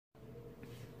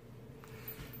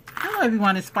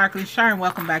everyone, it's SparklingChar and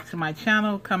welcome back to my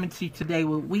channel. Coming to you today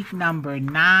with week number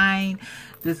 9.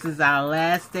 This is our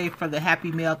last day for the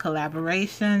Happy Mail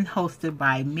collaboration hosted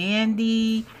by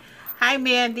Mandie. Hi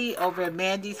Mandie, over at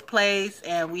Mandie's Place,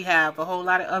 and we have a whole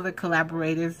lot of other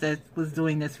collaborators that was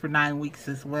doing this for 9 weeks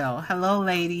as well. Hello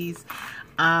ladies.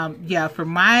 Yeah, for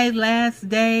my last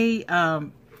day,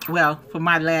 for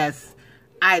my last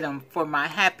item for my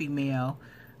Happy Mail,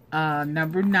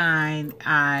 number 9,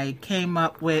 I came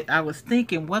up with, I was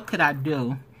thinking, what could I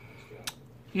do?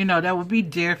 You know, that would be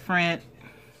different.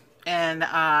 And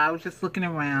I was just looking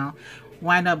around,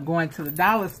 wind up going to the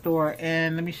dollar store,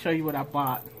 and let me show you what I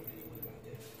bought.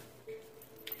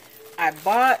 I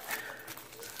bought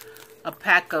a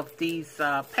pack of these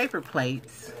paper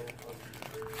plates,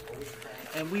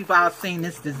 and we've all seen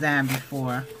this design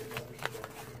before.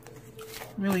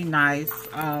 Really nice.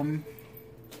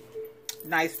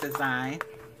 Nice design.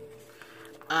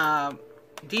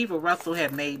 Deborah Russell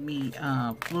had made me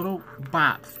a little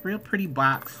box, real pretty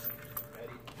box.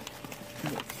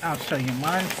 I'll show you in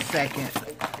 1 second.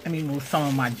 Let me move some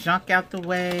of my junk out the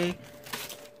way.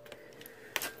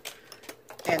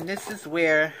 And this is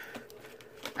where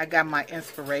I got my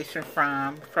inspiration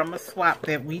from a swap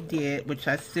that we did, which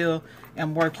I still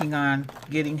am working on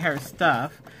getting her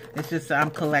stuff. It's just that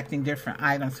I'm collecting different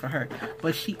items for her.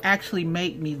 But she actually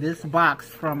made me this box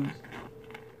from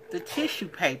the tissue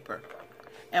paper.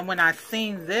 And when I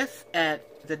seen this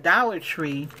at the Dollar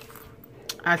Tree,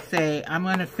 I say, I'm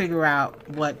going to figure out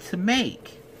what to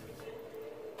make.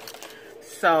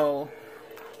 So,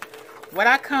 what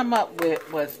I come up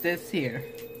with was this here.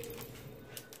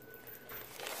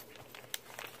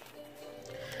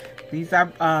 These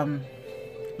are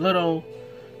little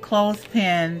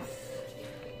clothespins,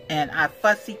 and I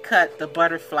fussy cut the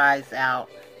butterflies out.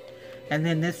 And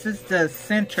then this is the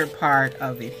center part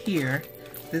of it here.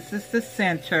 This is the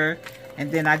center, and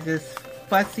then I just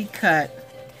fussy cut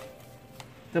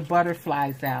the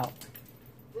butterflies out.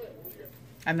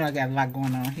 I know I got a lot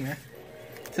going on here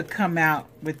to come out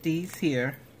with these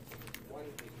here.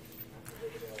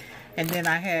 And then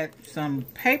I had some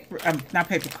paper, not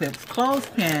paper clips,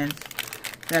 clothespins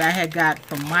that I had got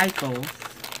from Michael's.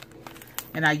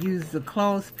 And I used the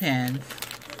clothespins.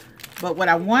 But what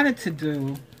I wanted to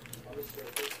do,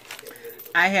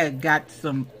 I had got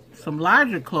some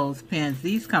larger clothespins.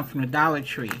 These come from the Dollar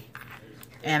Tree.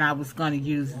 And I was going to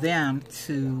use them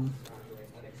to,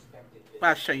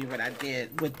 I'll show you what I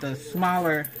did with the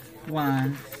smaller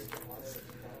ones.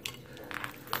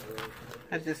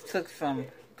 I just took some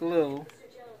glue,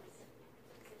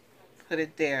 put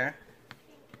it there,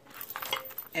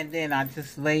 and then I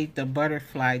just laid the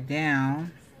butterfly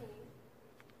down.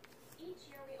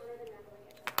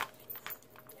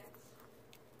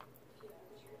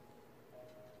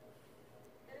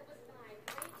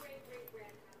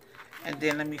 And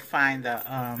then let me find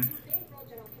a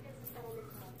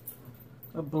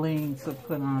bling to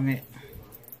put on it.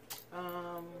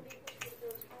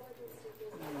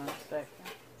 1 second.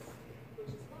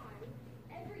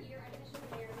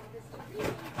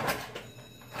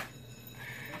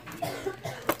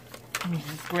 Let me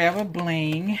just grab a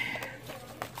bling.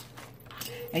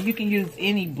 And you can use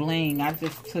any bling. I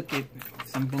just took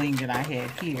some bling that I had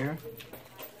here.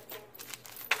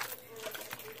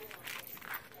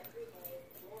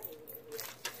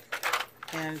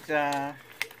 And I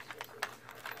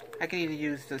can either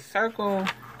use the circle.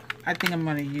 I think I'm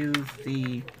going to use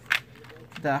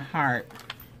the heart.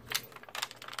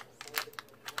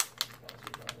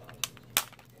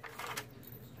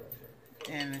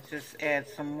 And just add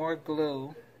some more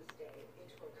glue.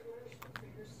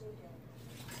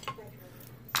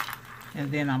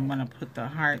 And then I'm going to put the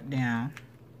heart down.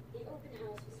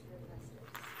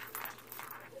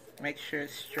 Make sure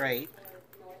it's straight.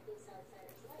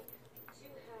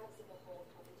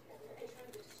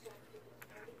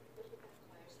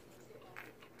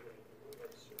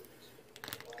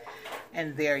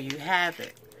 And there you have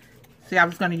it. See, I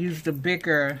was going to use the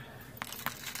bigger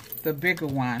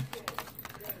one.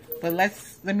 But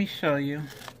let me show you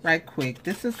right quick.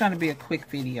 This is going to be a quick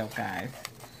video, guys.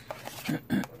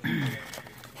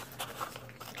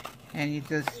 And you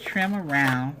just trim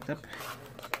around.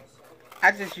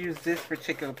 I just use this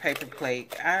particular paper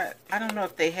plate. I don't know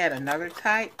if they had another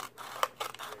type,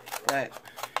 but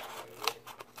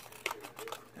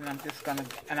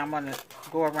I'm gonna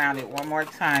go around it one more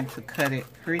time to cut it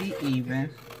pretty even.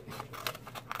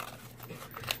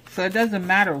 So it doesn't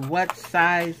matter what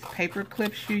size paper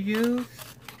clips you use.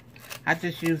 I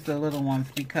just use the little ones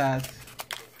because,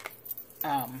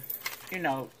 you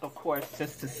know, of course,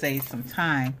 just to save some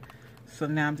time. So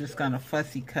now I'm just gonna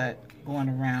fussy cut going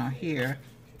around here.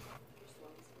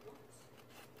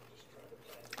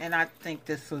 And I think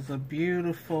this was a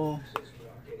beautiful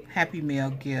Happy Meal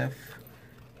gift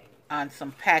on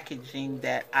some packaging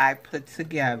that I put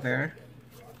together.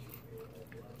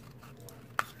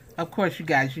 Of course, you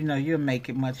guys, you know, you'll make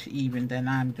it much even than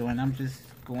I'm doing. I'm just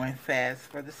going fast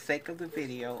for the sake of the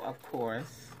video, of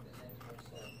course.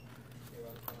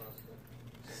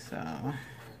 So,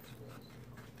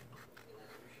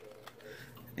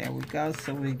 there we go.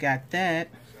 So we got that.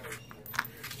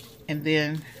 And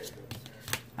then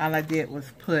all I did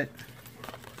was put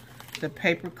the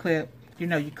paper clip. You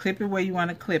know, you clip it where you want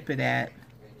to clip it at.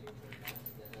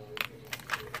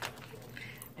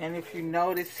 And if you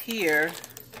notice here,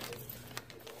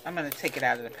 I'm going to take it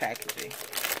out of the packaging.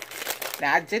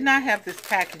 Now, I did not have this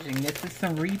packaging. This is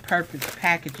some repurposed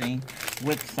packaging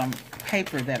with some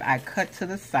paper that I cut to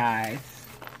the size.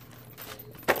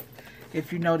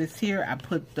 If you notice here, I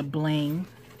put the bling.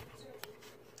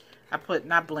 I put,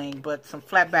 not bling, but some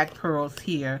flat back pearls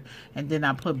here. And then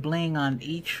I put bling on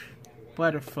each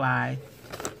butterfly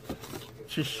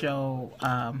to show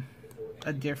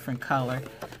a different color.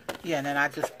 Yeah, and then I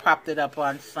just propped it up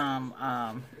on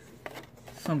some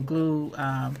glue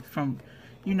from,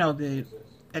 you know,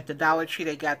 at the Dollar Tree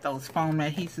they got those foam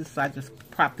adhesives, so I just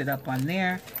propped it up on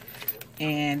there.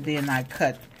 And then I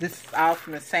cut this out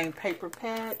from the same paper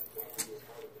pad.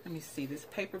 Let me see, this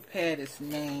paper pad is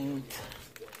named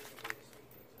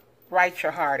Write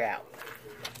Your Heart Out.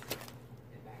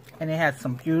 And it has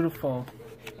some beautiful,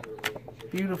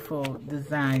 beautiful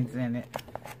designs in it.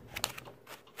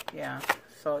 Yeah,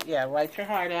 so yeah, Write Your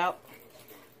Heart Out.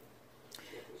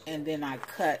 And then I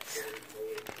cut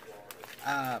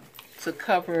to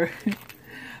cover,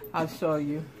 I'll show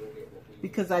you,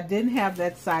 because I didn't have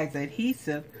that size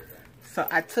adhesive, so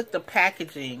I took the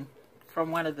packaging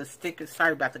from one of the stickers.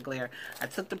 Sorry about the glare. I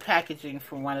took the packaging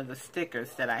from one of the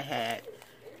stickers that I had,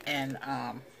 and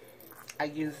I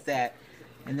used that,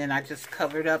 and then I just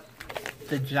covered up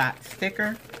the jot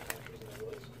sticker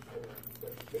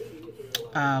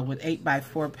with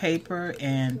 8x4 paper,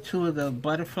 and two of the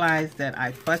butterflies that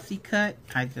I fussy cut,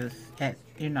 I just had,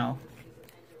 you know,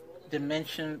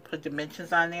 put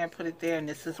dimensions on there, put it there. And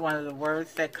this is one of the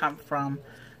words that come from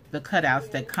the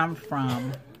cutouts that come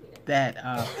from that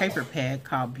paper pad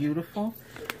called Beautiful.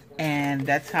 And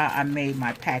that's how I made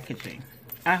my packaging.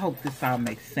 I hope this all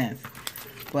makes sense.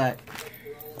 But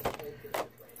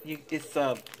it's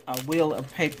a wheel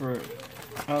of paper,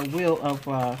 a wheel of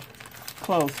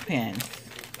clothespins.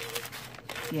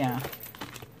 Yeah.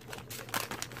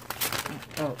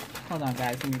 Oh, hold on,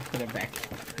 guys. Let me put it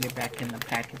back in the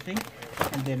packaging,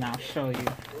 and then I'll show you.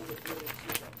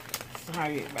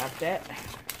 Sorry about that.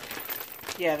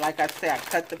 Yeah, like I said, I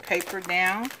cut the paper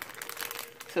down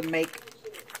to make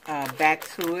back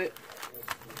to it.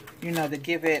 You know, to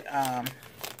give it a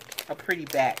pretty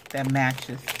back that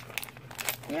matches.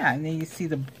 Yeah, and then you see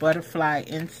the butterfly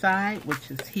inside, which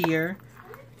is here.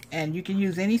 And you can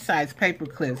use any size paper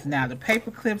clips. Now, the paper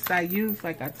clips I use,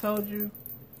 like I told you,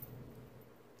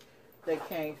 they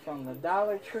came from the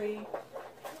Dollar Tree.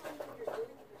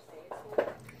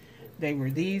 They were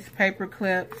these paper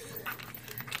clips.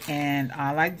 And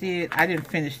all I did, I didn't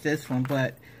finish this one,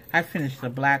 but I finished the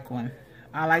black one.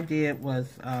 All I did was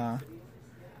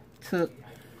took,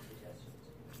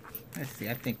 let's see,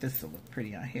 I think this will look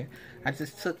pretty on here. I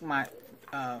just took my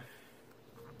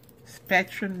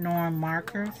Spectrum Norm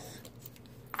markers,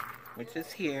 which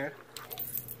is here,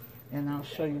 and I'll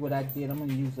show you what I did. I'm going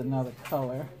to use another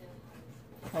color.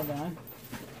 Hold on.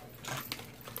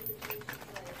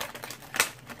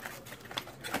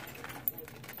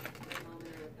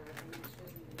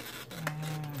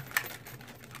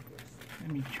 Let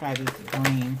me try this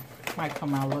green. Might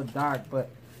come out a little dark, but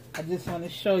I just want to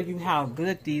show you how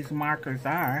good these markers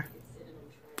are.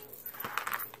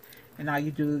 And all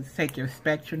you do is take your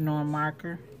Spectrum Norm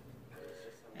marker,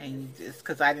 and you just,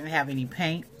 because I didn't have any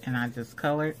paint, and I just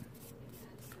colored,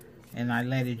 and I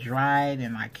let it dry,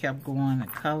 and I kept going to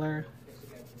color.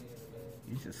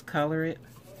 You just color it.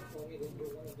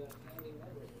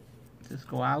 Just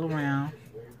go all around.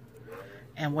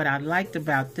 And what I liked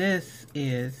about this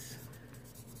is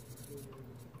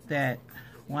that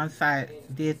once I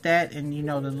did that, and you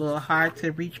know the little hard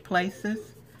to reach places,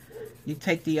 you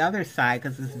take the other side,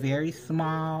 because it's very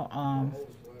small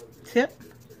tip,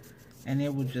 and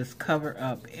it will just cover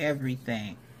up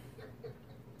everything.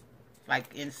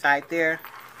 Like inside there.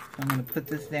 So I'm going to put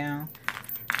this down,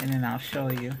 and then I'll show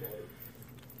you.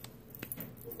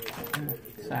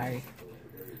 Sorry.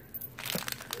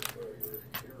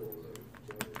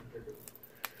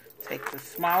 Take the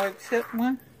smaller tip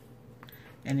one,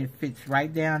 and it fits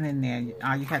right down in there.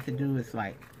 All you have to do is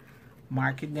like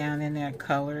mark it down in there,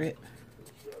 color it.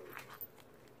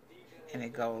 and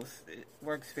it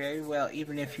works very well,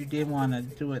 even if you did want to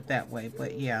do it that way.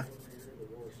 But yeah,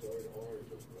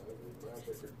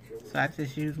 so I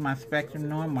just use my Spectrum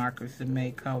Norm markers to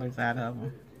make colors out of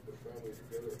them.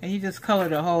 And you just color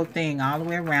the whole thing all the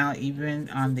way around, even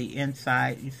on the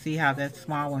inside. You see how that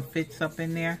small one fits up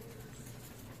in there?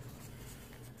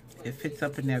 It fits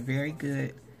up in there very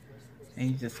good.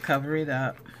 And you just cover it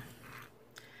up.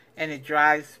 And it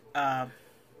dries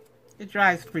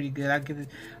pretty good.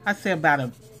 I'd say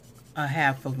about a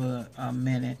half of a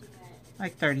minute,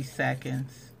 like 30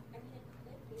 seconds.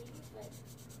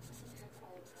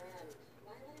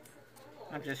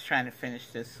 I'm just trying to finish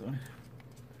this one.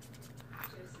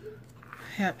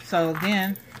 Yep, so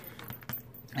then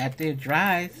after it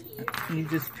dries, you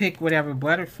just pick whatever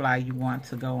butterfly you want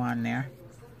to go on there.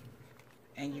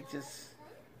 And you just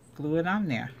glue it on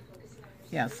there.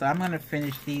 Yeah, so I'm going to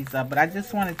finish these up. But I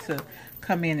just wanted to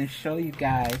come in and show you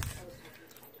guys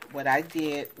what I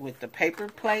did with the paper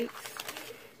plates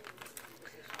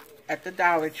at the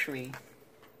Dollar Tree.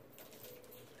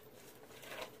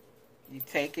 You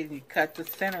take it, you cut the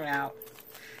center out,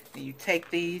 and you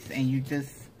take these and you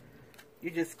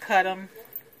just cut them,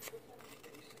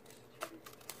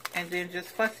 and then just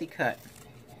fussy cut.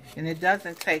 And it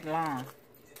doesn't take long.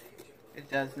 It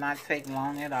does not take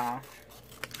long at all.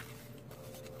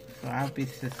 So I'll be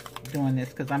just doing this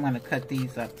because I'm going to cut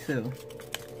these up too.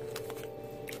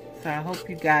 So I hope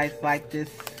you guys like this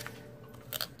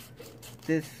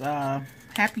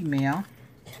Happy Mail.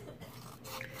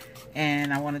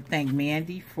 And I want to thank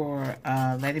Mandie for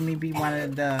letting me be one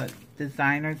of the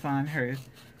designers on her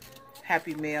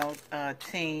Happy Mail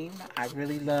team. I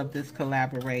really love this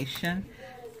collaboration,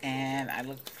 and I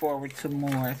look forward to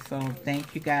more. So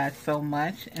thank you guys so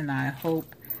much, and I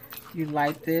hope you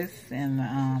like this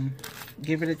and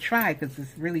give it a try because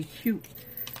it's really cute,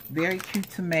 very cute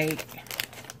to make.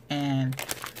 And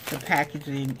the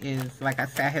packaging is, like I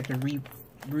said, I had to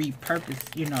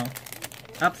repurpose, you know,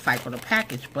 upcycle the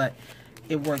package, but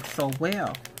it works so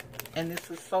well. And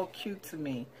this is so cute to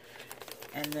me.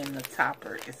 And then the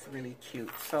topper is really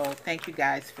cute. So thank you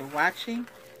guys for watching,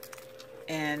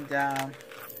 and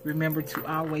remember to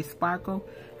always sparkle,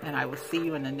 and I will see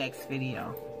you in the next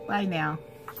video. Bye now.